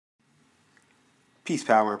Peace,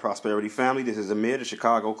 power, and prosperity, family. This is Amir, the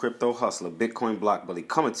Chicago crypto hustler, Bitcoin block bully,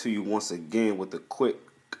 coming to you once again with a quick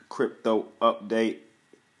crypto update.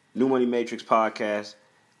 New Money Matrix podcast,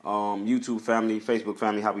 YouTube family, Facebook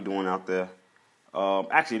family. How we doing out there?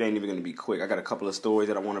 Actually, it ain't even going to be quick. I got a couple of stories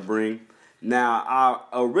that I want to bring. Now,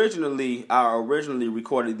 I originally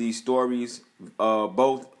recorded these stories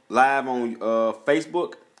both live on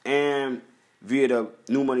Facebook and via the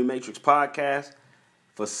New Money Matrix podcast.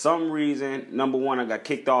 For some reason, number one, I got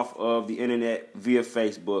kicked off of the internet via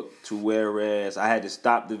Facebook, to whereas I had to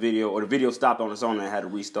stop the video, or the video stopped on its own and I had to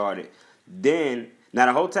restart it. Then, now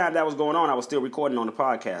the whole time that was going on, I was still recording on the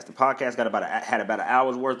podcast. The podcast had about an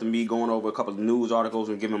hour's worth of me going over a couple of news articles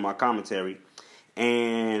and giving my commentary.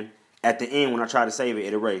 And at the end, when I tried to save it,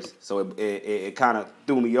 it erased. So it kind of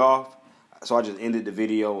threw me off. So I just ended the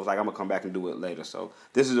video. I was like, I'm going to come back and do it later. So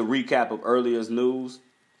this is a recap of earlier news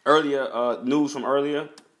from earlier,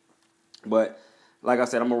 but like I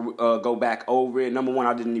said, I'm gonna go back over it. Number one,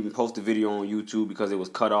 I didn't even post the video on YouTube because it was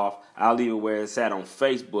cut off. I'll leave it where it's at on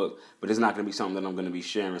Facebook, but it's not gonna be something that I'm gonna be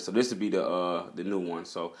sharing. So this will be the new one.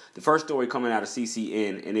 So the first story coming out of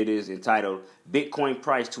CCN, and it is entitled "Bitcoin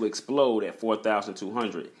Price to Explode at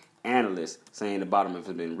 4,200." Analysts saying the bottom has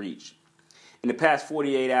been reached. In the past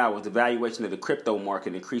 48 hours, the valuation of the crypto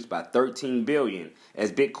market increased by $13 billion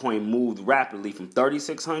as Bitcoin moved rapidly from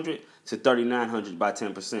 3,600 to 3,900 by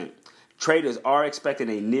 10%. Traders are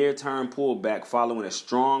expecting a near-term pullback following a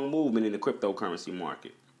strong movement in the cryptocurrency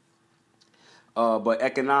market. But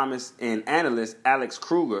economist and analyst Alex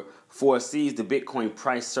Kruger foresees the Bitcoin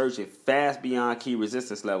price surging fast beyond key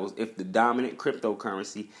resistance levels if the dominant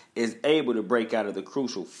cryptocurrency is able to break out of the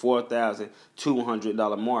crucial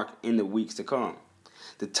 $4,200 mark in the weeks to come.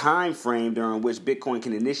 The time frame during which Bitcoin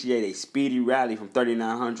can initiate a speedy rally from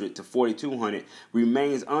 3,900 to 4,200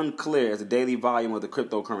 remains unclear, as the daily volume of the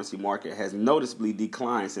cryptocurrency market has noticeably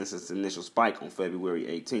declined since its initial spike on February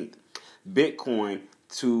 18th. Bitcoin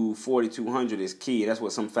to 4,200 is key. That's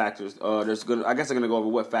what some factors. I guess they're gonna go over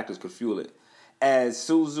what factors could fuel it. As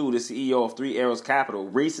Su Zhu, the CEO of Three Arrows Capital,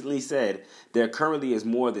 recently said, there currently is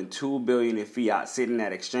more than $2 billion in fiat sitting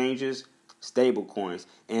at exchanges, stablecoins,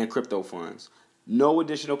 and crypto funds. No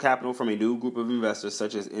additional capital from a new group of investors,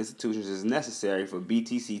 such as institutions, is necessary for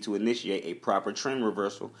BTC to initiate a proper trend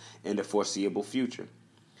reversal in the foreseeable future.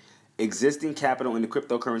 Existing capital in the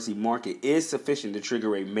cryptocurrency market is sufficient to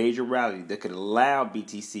trigger a major rally that could allow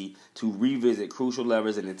BTC to revisit crucial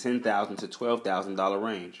levels in the $10,000 to $12,000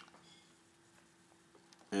 range.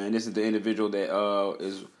 And this is the individual that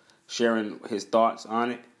is sharing his thoughts on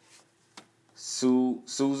it.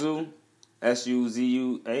 Suzu,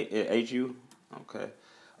 S-U-Z-U-H-U. Okay.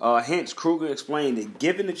 Hence, Kruger explained that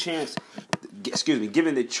given the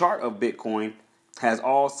chart of Bitcoin has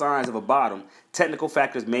all signs of a bottom, technical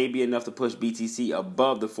factors may be enough to push BTC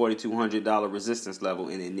above the $4,200 resistance level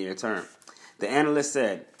in the near term. The analyst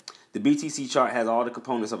said, the BTC chart has all the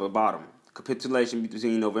components of a bottom. Capitulation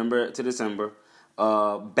between November to December,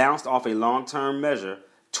 bounced off a long-term measure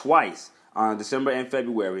twice on December and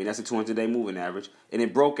February, and that's a 200-day moving average, and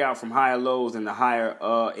it broke out from higher lows in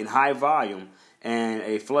high volume, and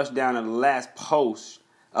a flush down of the last push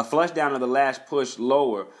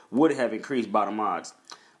lower would have increased bottom odds.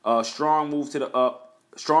 Strong move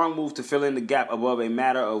to fill in the gap above is a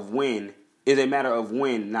matter of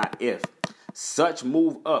when, not if. Such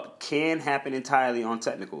move up can happen entirely on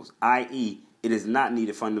technicals, i.e., it does not need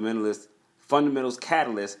a fundamentals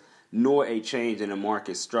catalyst nor a change in the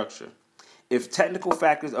market structure. If technical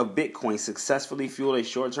factors of Bitcoin successfully fuel a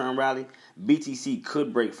short-term rally, BTC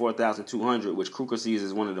could break 4,200, which Kruger sees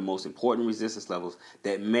as one of the most important resistance levels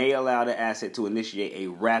that may allow the asset to initiate a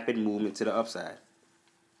rapid movement to the upside.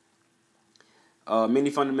 Many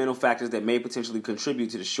fundamental factors that may potentially contribute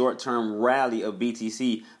to the short-term rally of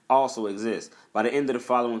BTC also exist. By the end of the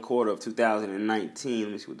following quarter of 2019,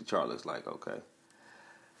 let me see what the chart looks like, okay.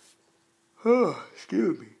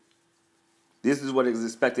 Excuse me. This is what is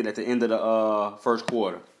expected at the end of the first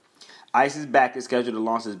quarter. ICE's back is scheduled to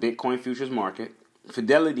launch its Bitcoin futures market.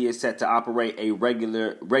 Fidelity is set to operate a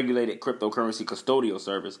regulated cryptocurrency custodial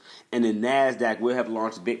service, and the NASDAQ will have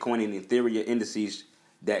launched Bitcoin and Ethereum indices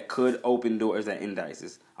that could open doors at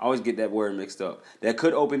indices. I always get that word mixed up. That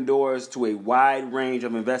could open doors to a wide range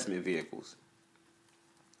of investment vehicles.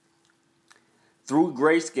 Through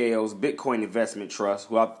Grayscale's Bitcoin Investment Trust,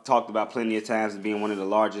 who I've talked about plenty of times as being one of the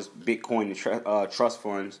largest Bitcoin trust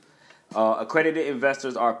funds, accredited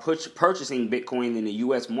investors are purchasing Bitcoin in the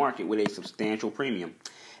U.S. market with a substantial premium.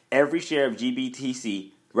 Every share of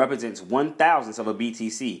GBTC represents 1/1000th of a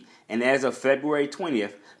BTC, and as of February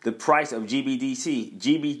 20th, the price of GBDTC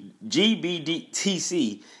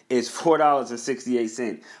is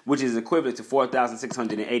 $4.68, which is equivalent to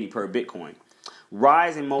 $4,680 per Bitcoin.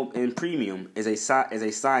 Rise in premium is a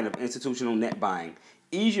sign of institutional net buying.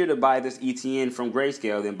 Easier to buy this ETN from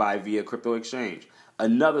Grayscale than buy via crypto exchange.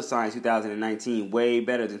 Another sign 2019 way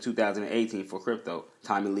better than 2018 for crypto.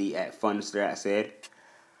 Tommy Lee at Fundstrat said.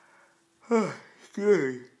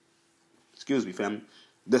 Excuse me, family.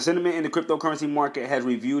 The sentiment in the cryptocurrency market has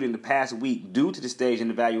reviewed in the past week due to the stage in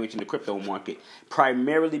the valuation of the crypto market,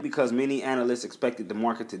 primarily because many analysts expected the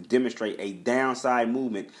market to demonstrate a downside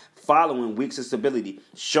movement following weeks of stability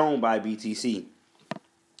shown by BTC.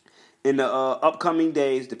 In the upcoming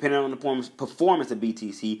days, depending on the performance of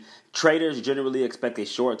BTC, traders generally expect a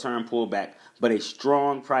short-term pullback, but a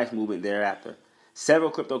strong price movement thereafter.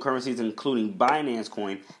 Several cryptocurrencies, including Binance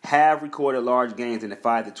Coin, have recorded large gains in the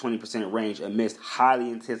 5 to 20% range amidst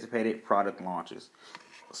highly anticipated product launches.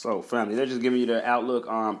 So, family, they're just giving you the outlook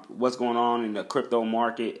on what's going on in the crypto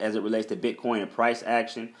market as it relates to Bitcoin and price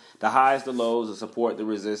action, the highs, the lows, the support, the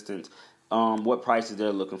resistance, what prices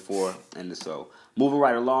they're looking for, and so. Moving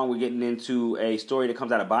right along, we're getting into a story that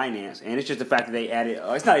comes out of Binance, and it's just the fact that they added,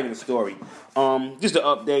 it's not even a story, just an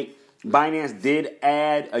update. Binance did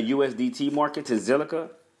add a USDT market to Zilliqa.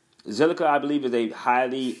 Zilliqa, I believe, is a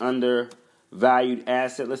highly undervalued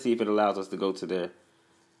asset. Let's see if it allows us to go to there.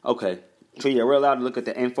 Okay. So, yeah, we're allowed to look at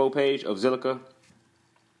the info page of Zilliqa.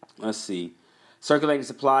 Let's see. Circulating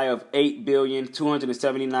supply of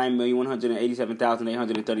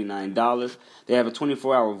 $8,279,187,839. They have a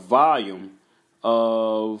 24-hour volume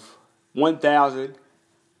of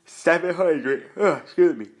 1,700,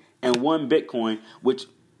 and one Bitcoin, which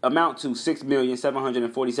amount to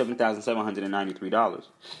 $6,747,793.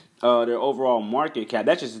 Their overall market cap,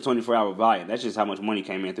 that's just a 24-hour volume. That's just how much money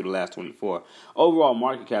came in through the last 24. Overall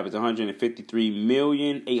market cap is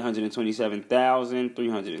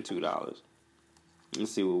 $153,827,302.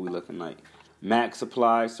 Let's see what we're looking like. Max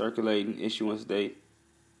supply, circulating, issuance date.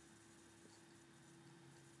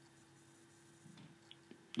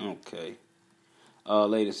 Okay.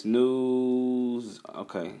 Latest news.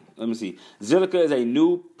 Okay, let me see. Zilliqa is a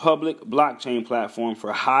new public blockchain platform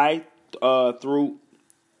for high throughput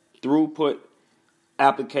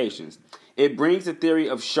applications. It brings the theory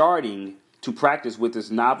of sharding to practice with this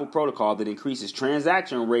novel protocol that increases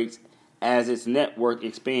transaction rates as its network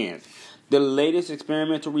expands. The latest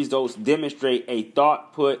experimental results demonstrate a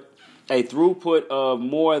throughput of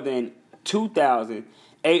more than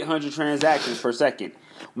 2,800 transactions per second,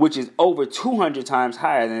 which is over 200 times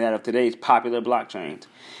higher than that of today's popular blockchains.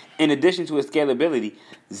 In addition to its scalability,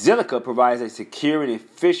 Zilliqa provides a secure and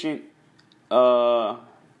efficient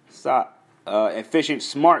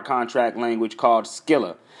smart contract language called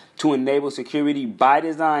Scilla to enable security by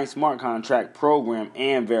design smart contract program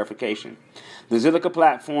and verification. The Zilliqa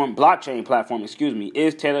blockchain platform, is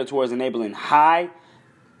tailored towards enabling high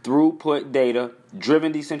throughput data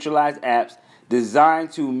driven decentralized apps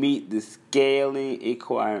designed to meet the scaling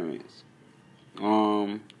requirements.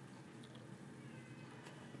 And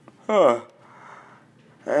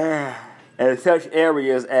such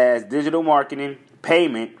areas as digital marketing,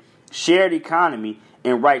 payment, shared economy,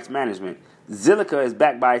 and rights management. Zilliqa is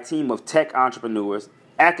backed by a team of tech entrepreneurs,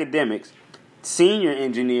 academics, senior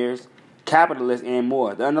engineers, capitalists, and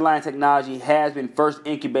more. The underlying technology has been first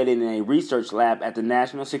incubated in a research lab at the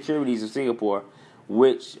National Securities of Singapore,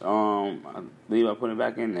 which, I believe I put it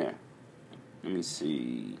back in there. Let me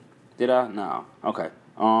see. Did I? No. Okay.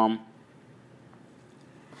 Thought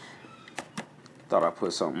I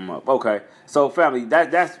put something up. Okay. So, family,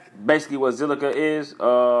 that's basically what Zilliqa is. They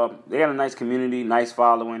got a nice community, nice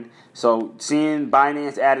following. So, seeing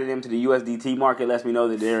Binance added them to the USDT market lets me know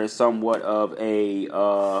that there is somewhat of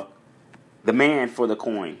a demand for the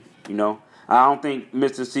coin, you know. I don't think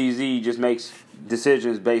Mr. CZ just makes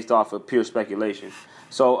decisions based off of pure speculation.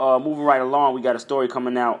 So moving right along, we got a story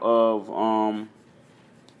coming out of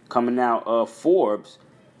Forbes,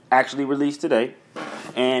 actually released today,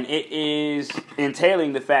 and it is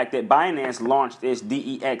entailing the fact that Binance launched its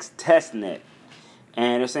DEX testnet,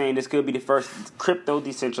 and they're saying this could be the first crypto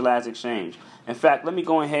decentralized exchange. In fact, let me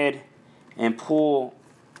go ahead and pull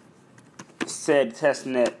said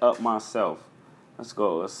testnet up myself. Let's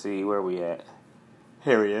go. Let's see where we at.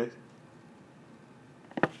 Here he is.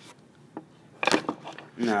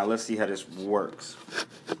 Now let's see how this works.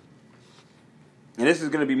 And this is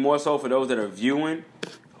going to be more so for those that are viewing.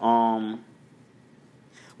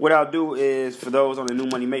 What I'll do is for those on the New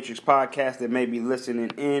Money Matrix podcast that may be listening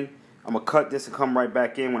in, I'm going to cut this and come right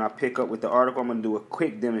back in when I pick up with the article. I'm going to do a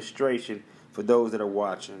quick demonstration for those that are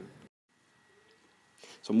watching.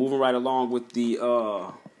 So moving right along with the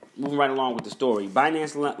story,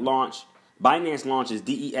 Binance launches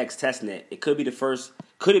DEX testnet. Could it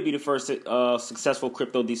be the first successful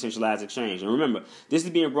crypto decentralized exchange? And remember, this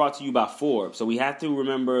is being brought to you by Forbes, so we have to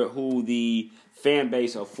remember who the fan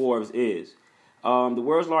base of Forbes is. The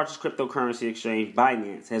world's largest cryptocurrency exchange,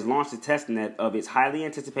 Binance, has launched a testnet of its highly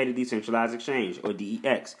anticipated decentralized exchange, or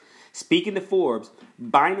DEX. Speaking to Forbes,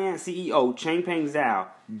 Binance CEO Changpeng Zhao,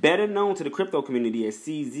 better known to the crypto community as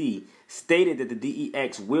CZ, stated that the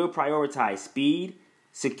DEX will prioritize speed,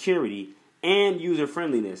 security, and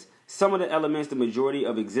user-friendliness, some of the elements the majority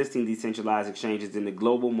of existing decentralized exchanges in the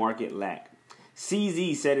global market lack.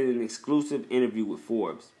 CZ said in an exclusive interview with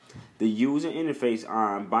Forbes, the user interface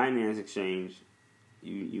on Binance Exchange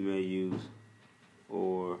you may use,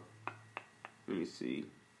 or let me see.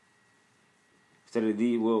 Instead of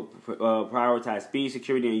the will prioritize speed,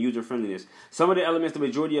 security, and user friendliness. Some of the elements the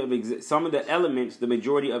majority of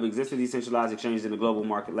existing decentralized exchanges in the global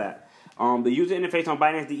market lack. The user interface on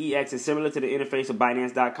Binance DEX is similar to the interface of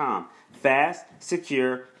Binance.com, fast,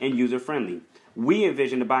 secure, and user friendly. We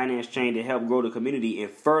envision the Binance chain to help grow the community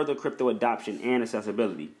and further crypto adoption and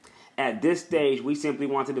accessibility. At this stage, we simply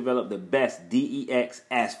want to develop the best DEX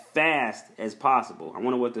as fast as possible. I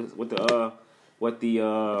wonder what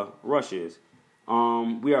the rush is.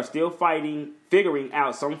 We are still figuring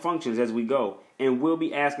out some functions as we go, and we'll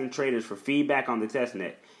be asking traders for feedback on the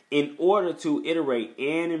testnet in order to iterate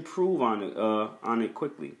and improve on it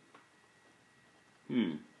quickly.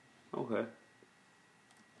 Okay.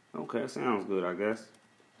 Okay, sounds good, I guess.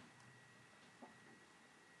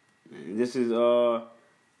 And this is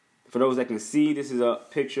for those that can see, this is a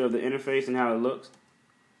picture of the interface and how it looks.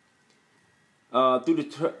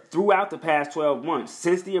 Throughout the past 12 months,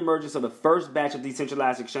 since the emergence of the first batch of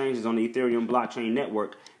decentralized exchanges on the Ethereum blockchain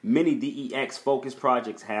network, many DEX-focused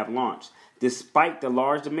projects have launched. Despite the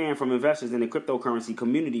large demand from investors in the cryptocurrency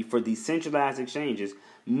community for decentralized exchanges,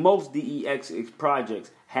 most DEX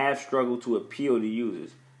projects have struggled to appeal to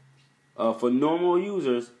users. For normal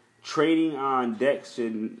users, trading on DEX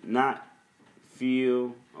should not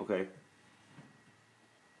feel... Okay.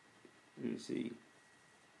 Let me see.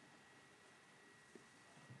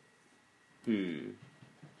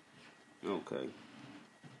 Okay.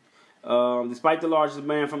 Despite the large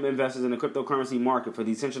demand from investors in the cryptocurrency market for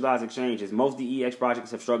decentralized exchanges, most DEX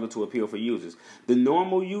projects have struggled to appeal for users. The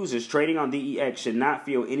normal users trading on DEX should not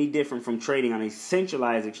feel any different from trading on a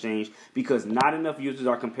centralized exchange because not enough users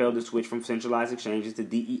are compelled to switch from centralized exchanges to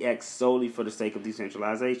DEX solely for the sake of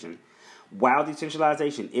decentralization. While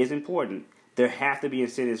decentralization is important, there have to be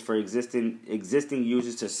incentives for existing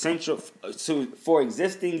users for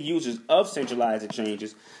existing users of centralized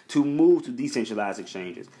exchanges to move to decentralized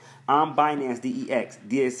exchanges. On Binance DEX,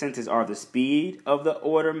 the incentives are the speed of the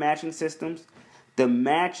order matching systems, that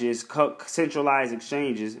matches centralized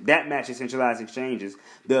exchanges,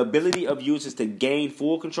 the ability of users to gain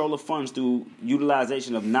full control of funds through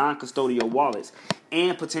utilization of non-custodial wallets,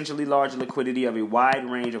 and potentially larger liquidity of a wide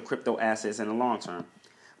range of crypto assets in the long term.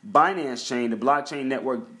 Binance Chain, the blockchain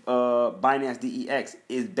network Binance DEX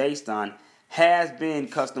is based on, has been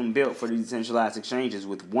custom built for the decentralized exchanges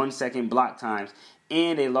with 1-second block times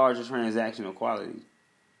and a larger transactional quality.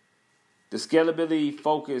 The scalability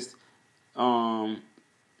focused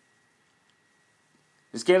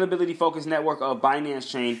network of Binance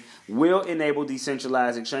Chain will enable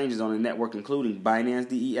decentralized exchanges on the network, including Binance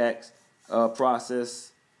DEX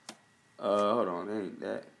process. Hold on, that ain't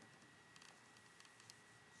that.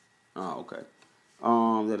 Oh, okay.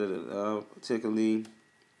 Particularly,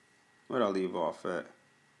 where'd I leave off at?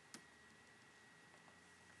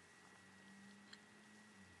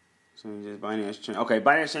 Binance Chain. Okay,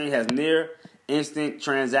 Binance Chain has near instant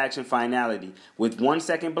transaction finality. With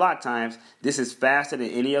 1-second block times, this is faster than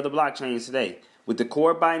any other blockchains today. With the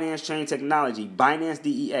core Binance Chain technology, Binance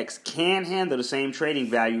DEX can handle the same trading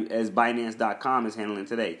value as Binance.com is handling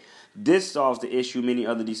today. This solves the issue many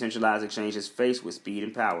other decentralized exchanges face with speed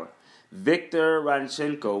and power. Viktor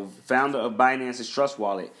Radchenko, founder of Binance's Trust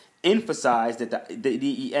Wallet, emphasized that the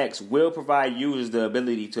DEX will provide users the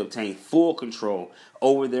ability to obtain full control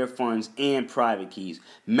over their funds and private keys,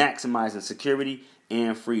 maximizing security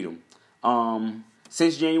and freedom.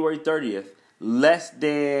 Since January 30th, within less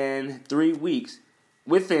than 3 weeks,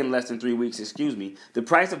 the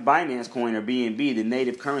price of Binance Coin, or BNB, the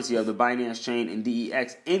native currency of the Binance Chain and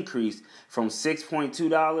DEX, increased from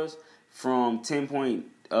 $6.2 from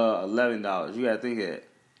 $10.11. You gotta think of that.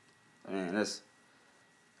 Man, that's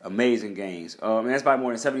amazing gains. And that's by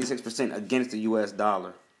more than 76% against the US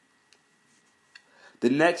dollar. The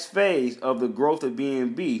next phase of the growth of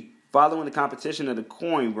BNB Following the competition of the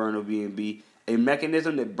coin burner BNB, a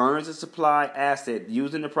mechanism that burns the supply asset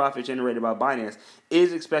using the profit generated by Binance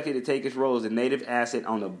is expected to take its role as the native asset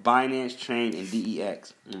on the Binance chain and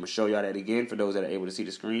DEX. I'm going to show y'all that again for those that are able to see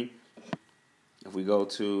the screen. If we go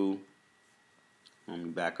to, let me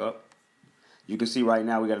back up. You can see right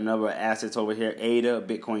now we got a number of assets over here. ADA,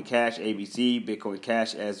 Bitcoin Cash, ABC, Bitcoin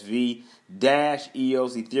Cash SV, Dash,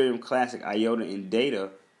 EOS, Ethereum Classic, IOTA, and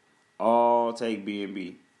Data all take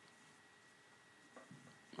BNB.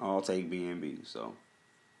 All take BNB. So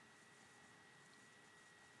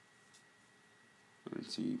let me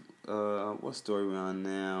see. What story we on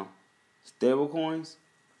now? Stablecoins?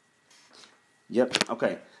 Yep.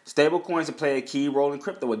 Okay. Stablecoins have played a key role in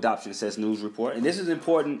crypto adoption, says news report. And this is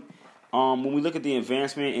important when we look at the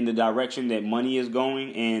advancement in the direction that money is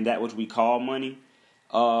going and that which we call money.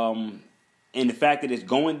 And the fact that it's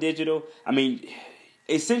going digital. I mean,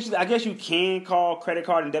 essentially, I guess you can call credit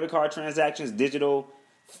card and debit card transactions digital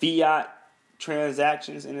fiat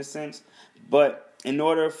transactions in a sense. But in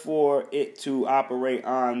order for it to operate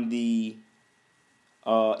on the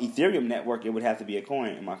Ethereum network, it would have to be a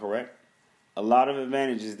coin. Am I correct? A lot of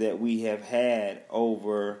advantages that we have had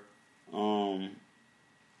over,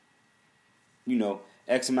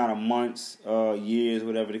 X amount of months, years,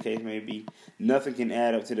 whatever the case may be. Nothing can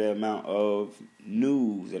add up to the amount of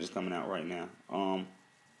news that is coming out right now.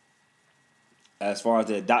 As far as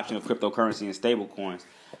the adoption of cryptocurrency and stablecoins.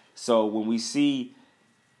 So when we see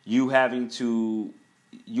you having to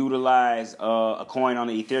utilize a coin on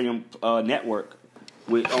the Ethereum network,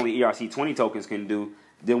 which only ERC20 tokens can do,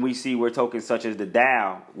 then we see where tokens such as the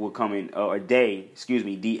DAO will come in, or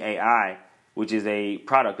DAI, which is a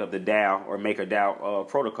product of the DAO or MakerDAO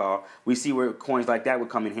protocol. We see where coins like that would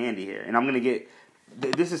come in handy here. And I'm going to get,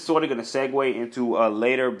 this is sort of going to segue into a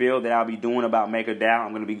later build that I'll be doing about MakerDAO.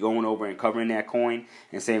 I'm going to be going over and covering that coin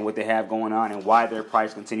and saying what they have going on and why their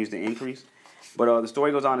price continues to increase. But the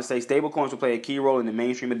story goes on to say stablecoins will play a key role in the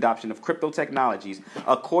mainstream adoption of crypto technologies,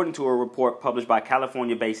 according to a report published by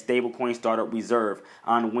California-based stablecoin startup Reserve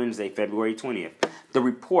on Wednesday, February 20th. The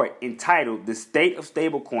report, entitled The State of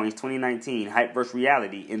Stablecoins 2019, Hype vs.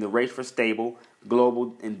 Reality in the Race for Stable,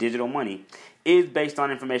 Global, and Digital Money, is based on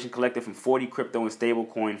information collected from 40 crypto and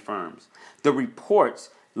stablecoin firms. The report's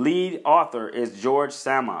lead author is George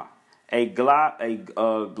Sama, a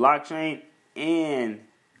blockchain and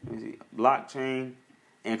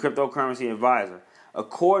cryptocurrency advisor.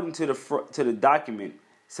 According to the document,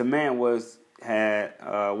 Saman was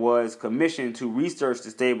commissioned to research the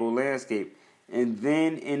stable landscape and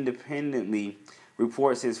then independently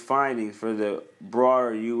reports his findings for the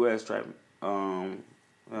broader U.S.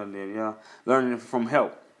 learning from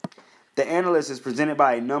help. The analysis is presented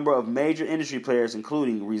by a number of major industry players,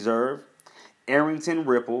 including Reserve, Arrington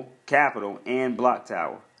Ripple Capital, and Block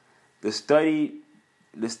Tower. The study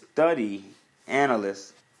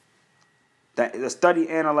analyzes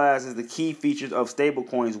the key features of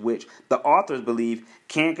stablecoins, which the authors believe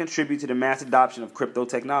can contribute to the mass adoption of crypto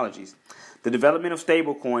technologies. The development of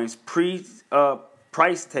stablecoins,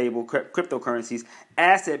 price table cryptocurrencies,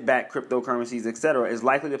 asset-backed cryptocurrencies, etc., is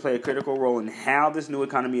likely to play a critical role in how this new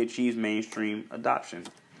economy achieves mainstream adoption.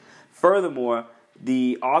 Furthermore,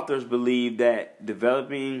 the authors believe that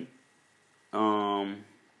developing let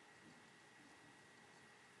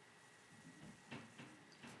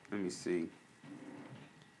me see.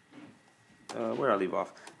 Where did I leave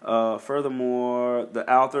off? Furthermore, the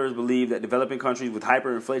authors believe that developing countries with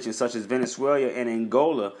hyperinflation, such as Venezuela and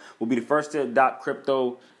Angola, will be the first to adopt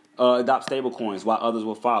stablecoins, while others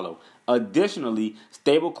will follow. Additionally,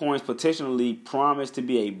 stablecoins potentially promise to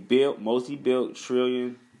be a multi-billion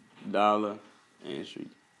trillion-dollar industry.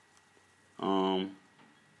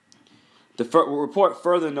 The report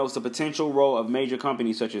further notes the potential role of major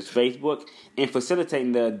companies such as Facebook in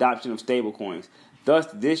facilitating the adoption of stablecoins. Thus,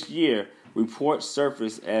 this year, reports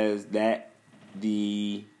surfaced as that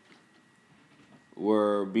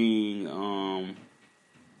were being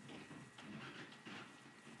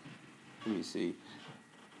let me see.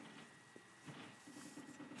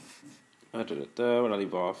 Where did I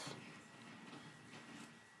leave off?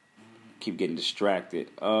 Keep getting distracted.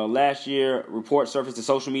 Last year, reports surfaced the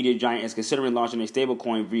social media giant is considering launching a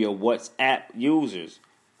stablecoin via WhatsApp users.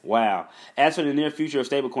 Wow. As for the near future of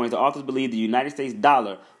stablecoins, the authors believe the United States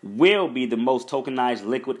dollar will be the most tokenized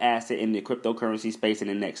liquid asset in the cryptocurrency space in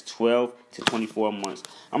the next 12 to 24 months.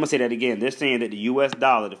 I'm going to say that again. They're saying that the U.S.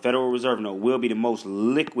 dollar, the Federal Reserve note, will be the most the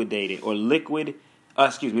most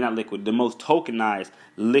tokenized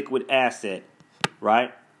liquid asset,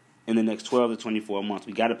 right, in the next 12 to 24 months.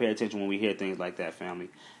 We got to pay attention when we hear things like that, family.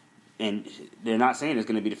 and they're not saying it's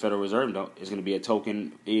going to be the Federal Reserve, though. It's going to be a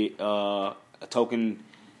token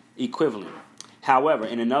equivalent. However,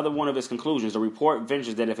 in another one of its conclusions, the report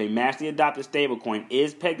ventures that if a massively adopted stablecoin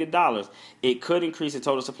is pegged to dollars, it could increase the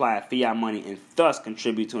total supply of fiat money and thus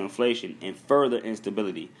contribute to inflation and further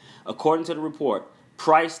instability. According to the report,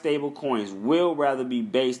 price stablecoins will rather be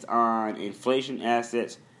based on inflation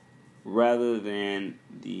assets rather than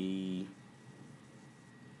the...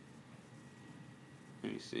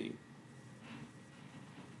 Let me see.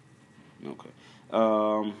 Okay.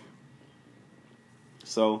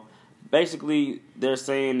 So... basically, they're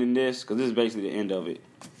saying in this, because this is basically the end of it.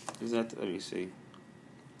 Let me see.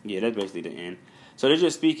 Yeah, that's basically the end. So they're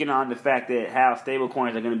just speaking on the fact that how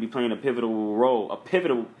stablecoins are going to be playing a pivotal role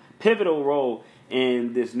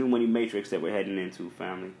in this new money matrix that we're heading into,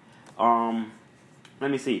 family. Let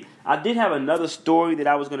me see. I did have another story that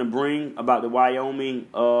I was going to bring about the Wyoming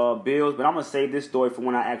bills, but I'm going to save this story for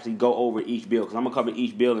when I actually go over each bill, because I'm going to cover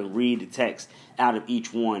each bill and read the text out of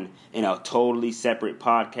each one in a totally separate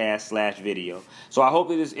podcast/video. So I hope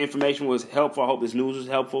that this information was helpful. I hope this news was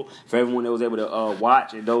helpful for everyone that was able to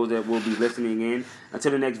watch and those that will be listening in.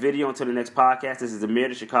 Until the next video, until the next podcast, this is Amir,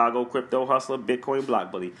 the Chicago Crypto Hustler, Bitcoin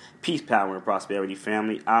Block Bully. Peace, power, and prosperity,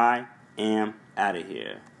 family. I am out of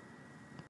here.